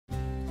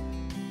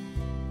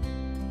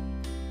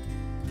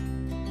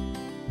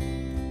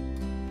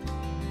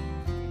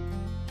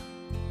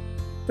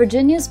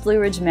Virginia's Blue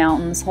Ridge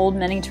Mountains hold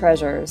many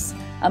treasures,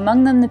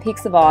 among them the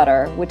Peaks of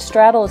Otter, which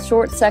straddle a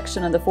short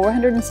section of the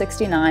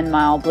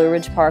 469-mile Blue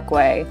Ridge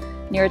Parkway,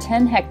 near a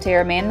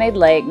 10-hectare man-made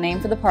lake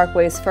named for the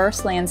parkway's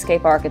first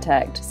landscape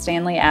architect,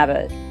 Stanley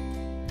Abbott.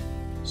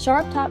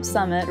 Sharp Top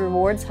Summit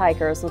rewards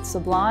hikers with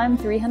sublime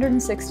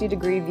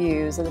 360-degree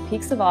views of the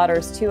Peaks of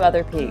Otter's two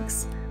other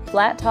peaks,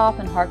 Flat Top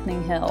and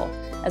Harkening Hill,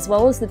 as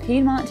well as the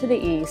Piedmont to the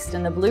east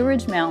and the Blue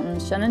Ridge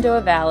Mountains,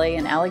 Shenandoah Valley,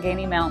 and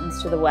Allegheny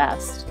Mountains to the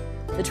west.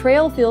 The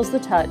trail feels the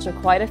touch of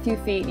quite a few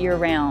feet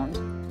year-round.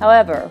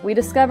 However, we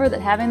discover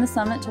that having the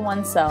summit to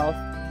oneself,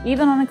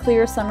 even on a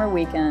clear summer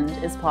weekend,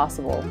 is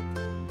possible.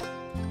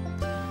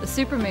 The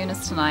supermoon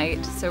is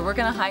tonight, so we're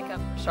going to hike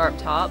up Sharp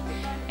Top,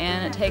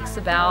 and it takes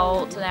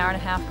about an hour and a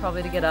half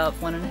probably to get up,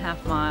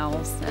 1.5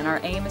 miles. And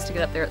our aim is to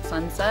get up there at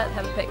sunset,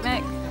 have a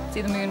picnic,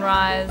 see the moon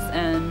rise,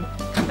 and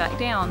come back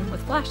down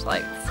with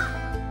flashlights.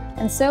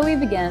 And so we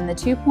begin the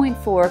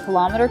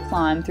 2.4-kilometer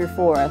climb through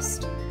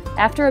forest.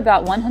 After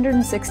about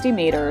 160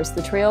 meters,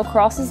 the trail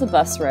crosses a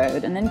bus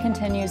road and then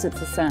continues its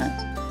ascent.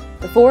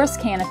 The forest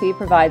canopy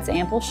provides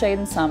ample shade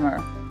in summer.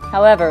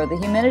 However, the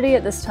humidity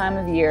at this time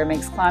of year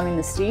makes climbing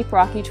the steep,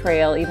 rocky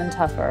trail even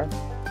tougher.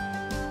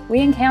 We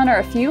encounter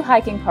a few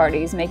hiking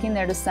parties making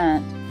their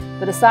descent,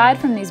 but aside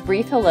from these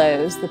brief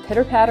hellos, the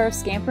pitter-patter of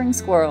scampering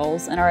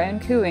squirrels, and our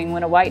own cooing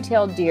when a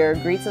white-tailed deer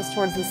greets us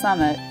towards the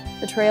summit,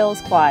 the trail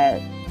is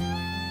quiet.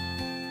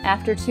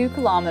 After 2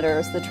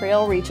 kilometers, the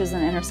trail reaches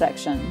an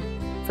intersection.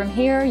 From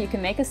here, you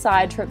can make a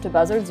side trip to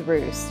Buzzard's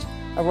Roost,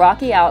 a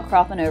rocky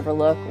outcrop and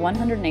overlook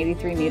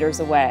 183 meters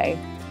away,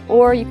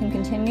 or you can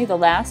continue the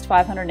last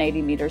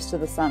 580 meters to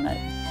the summit.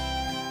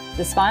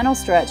 This final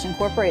stretch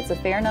incorporates a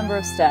fair number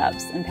of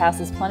steps and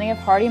passes plenty of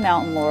hardy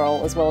mountain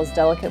laurel as well as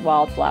delicate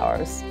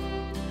wildflowers.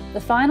 The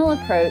final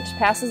approach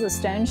passes a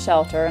stone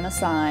shelter and a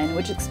sign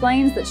which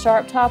explains that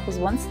Sharp Top was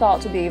once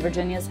thought to be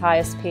Virginia's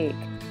highest peak.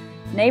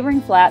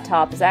 Neighboring Flat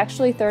Top is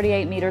actually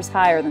 38 meters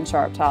higher than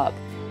Sharp Top,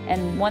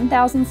 and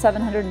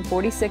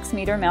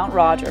 1,746-meter Mount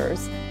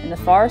Rogers, in the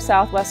far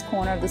southwest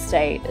corner of the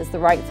state, is the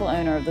rightful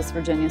owner of this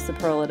Virginia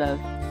superlative.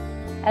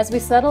 As we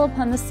settle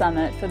upon the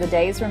summit for the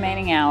day's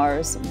remaining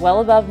hours, well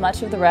above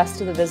much of the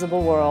rest of the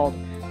visible world,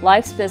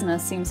 life's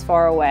business seems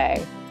far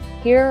away.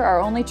 Here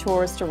our only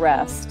chore is to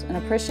rest and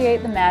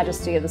appreciate the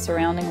majesty of the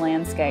surrounding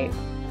landscape,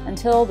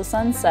 until the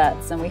sun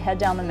sets and we head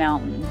down the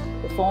mountain,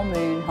 the full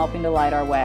moon helping to light our way.